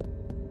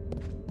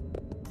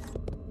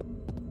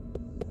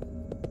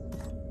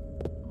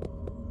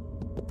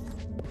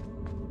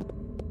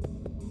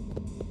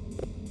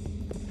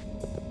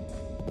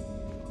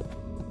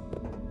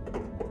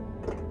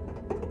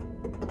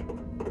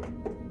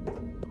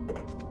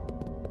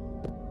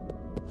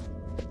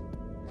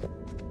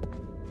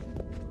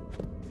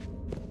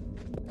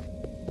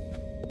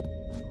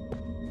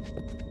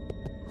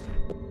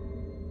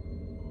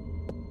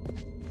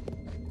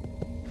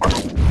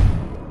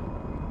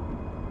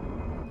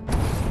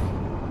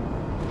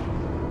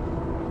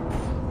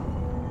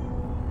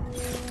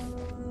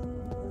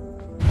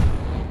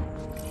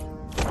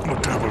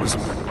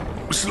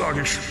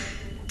 sluggish.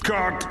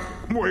 Can't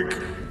wake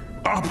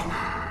up.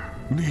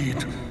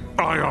 Need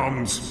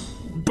ions.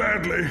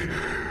 Badly.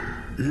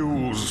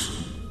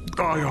 Use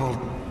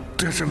ion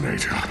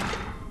detonator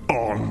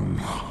on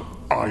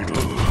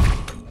idle.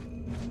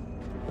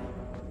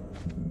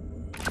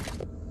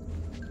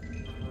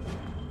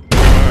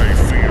 I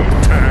feel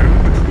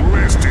tanned,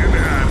 rested,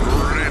 and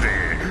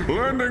ready.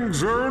 Landing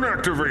zone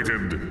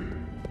activated.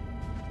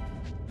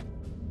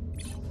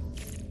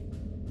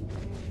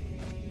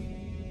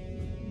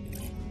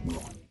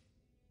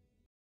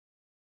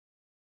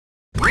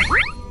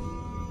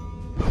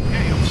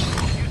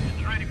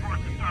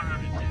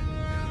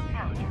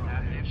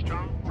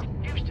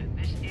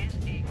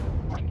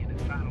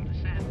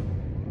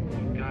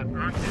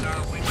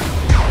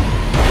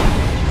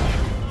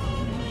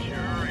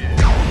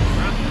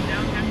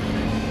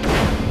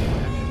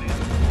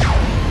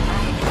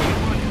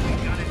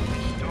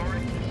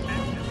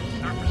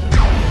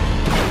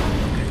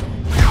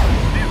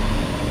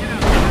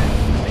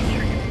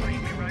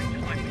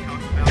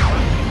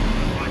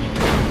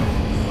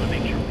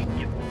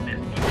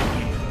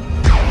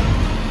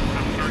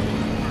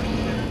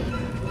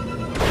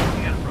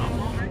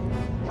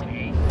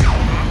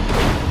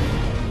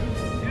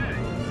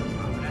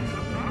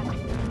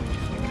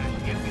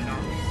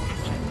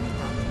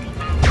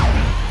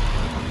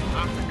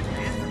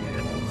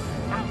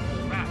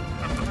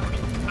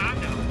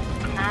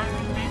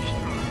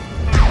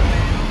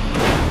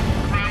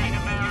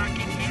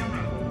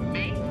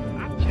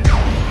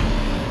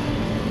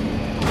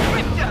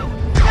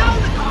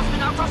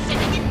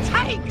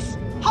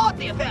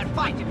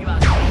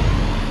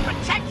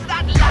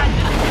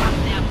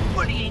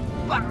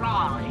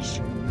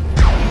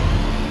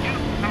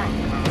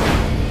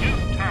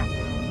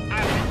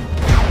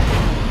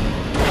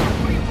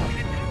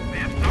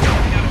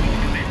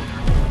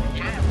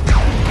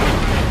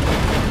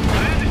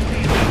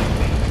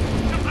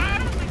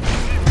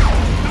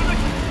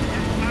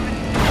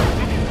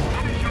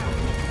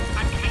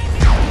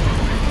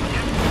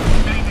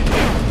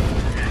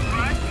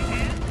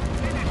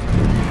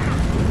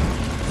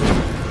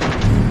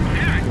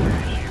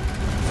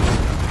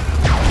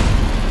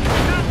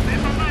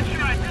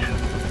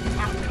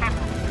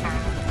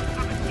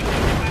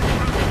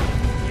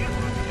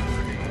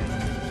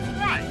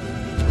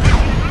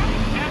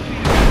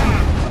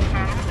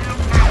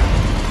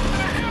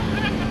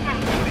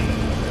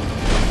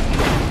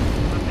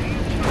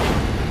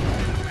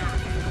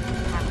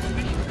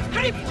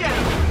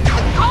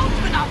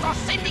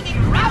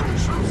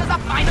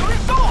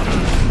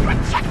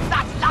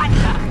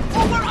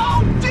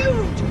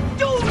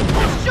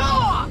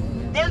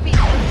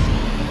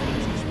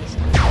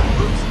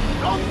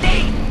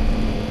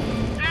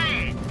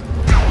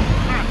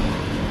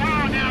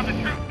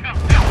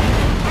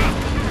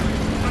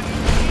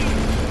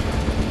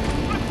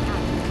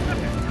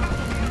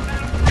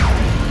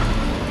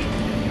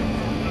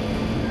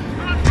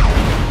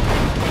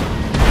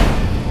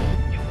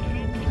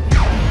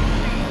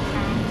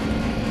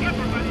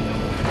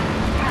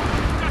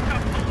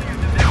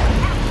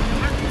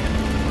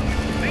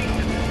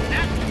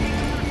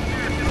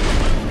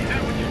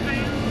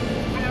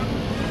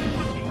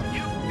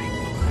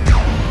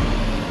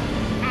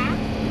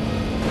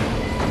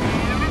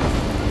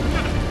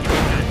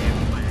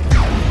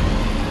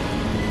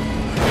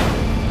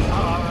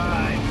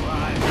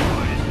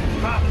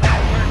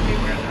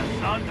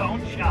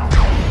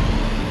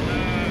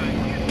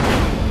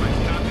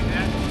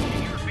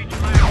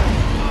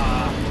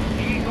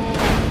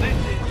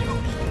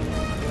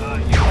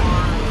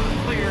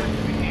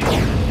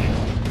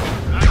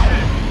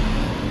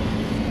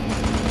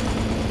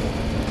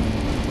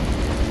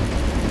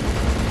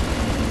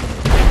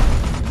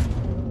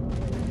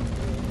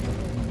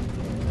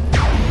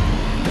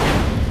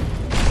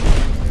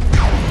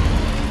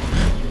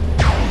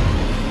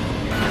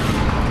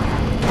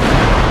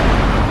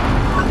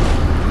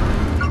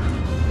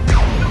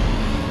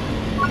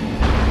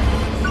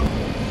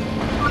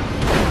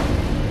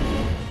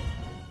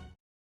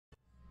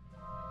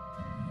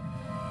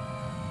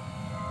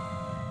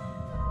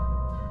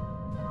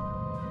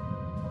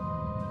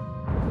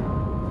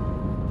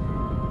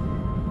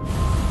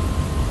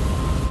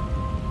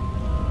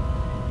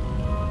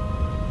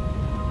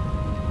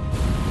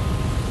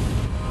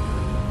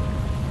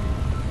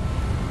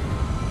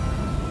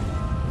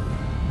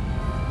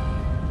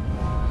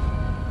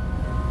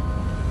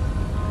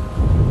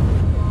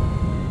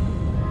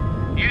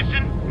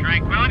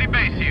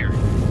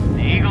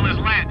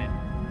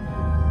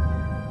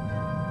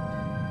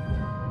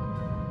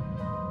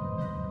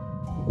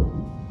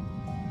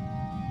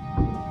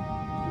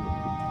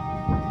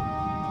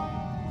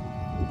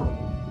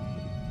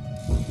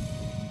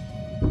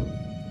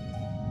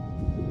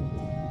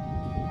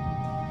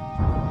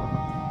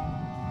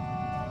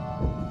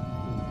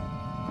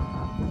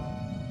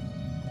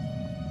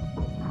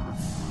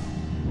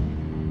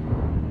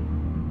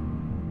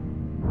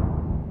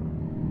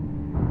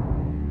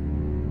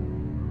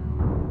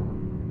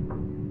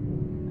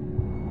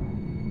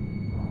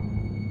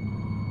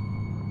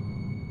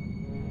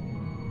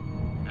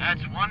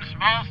 That's one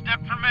small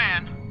step for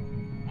man,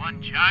 one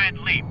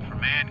giant leap for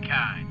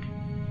mankind.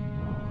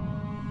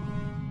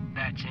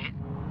 That's it?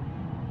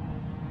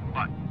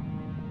 What?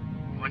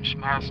 One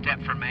small step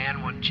for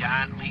man, one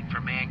giant leap for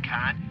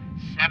mankind?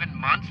 7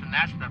 months, and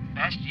that's the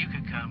best you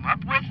could come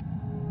up with?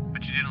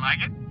 But you didn't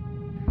like it?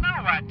 No,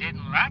 I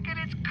didn't like it.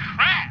 It's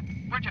crap.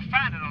 Where'd you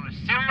find it, on a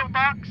cereal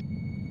box?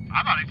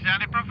 I thought it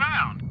sounded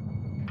profound.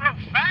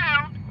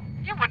 Profound?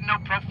 You wouldn't know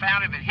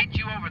profound if it hit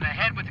you over the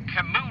head with a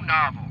Camus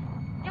novel.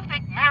 You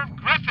think Merv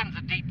Griffin's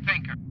a deep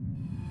thinker.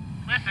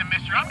 Listen,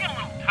 mister, I'm getting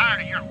a little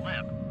tired of your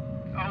lip.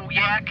 Oh,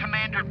 yeah,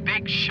 Commander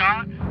Big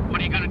Shot? What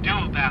are you gonna do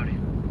about it?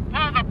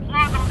 Pull the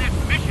plug on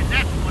this mission,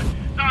 that's what.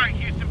 Sorry,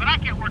 Houston, but I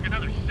can't work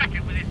another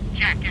second with this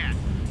jackass.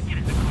 Get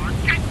in the car.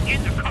 Get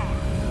in the car.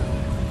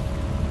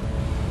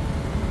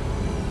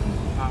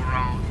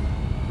 Moron.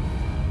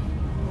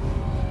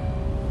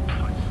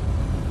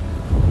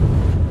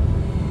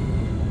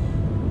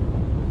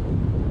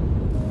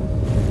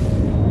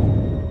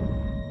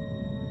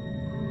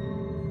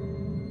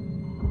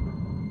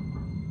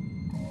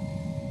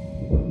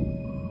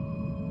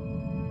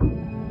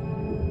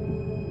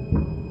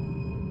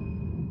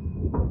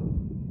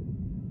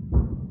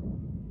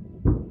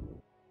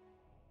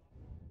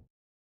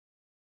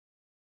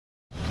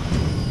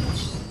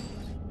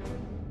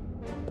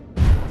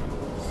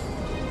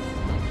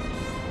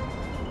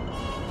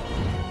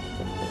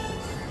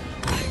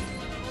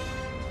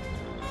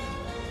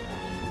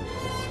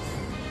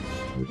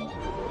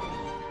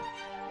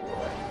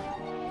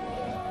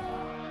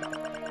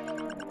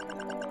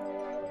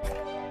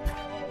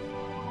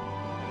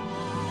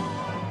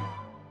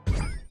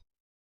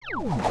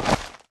 You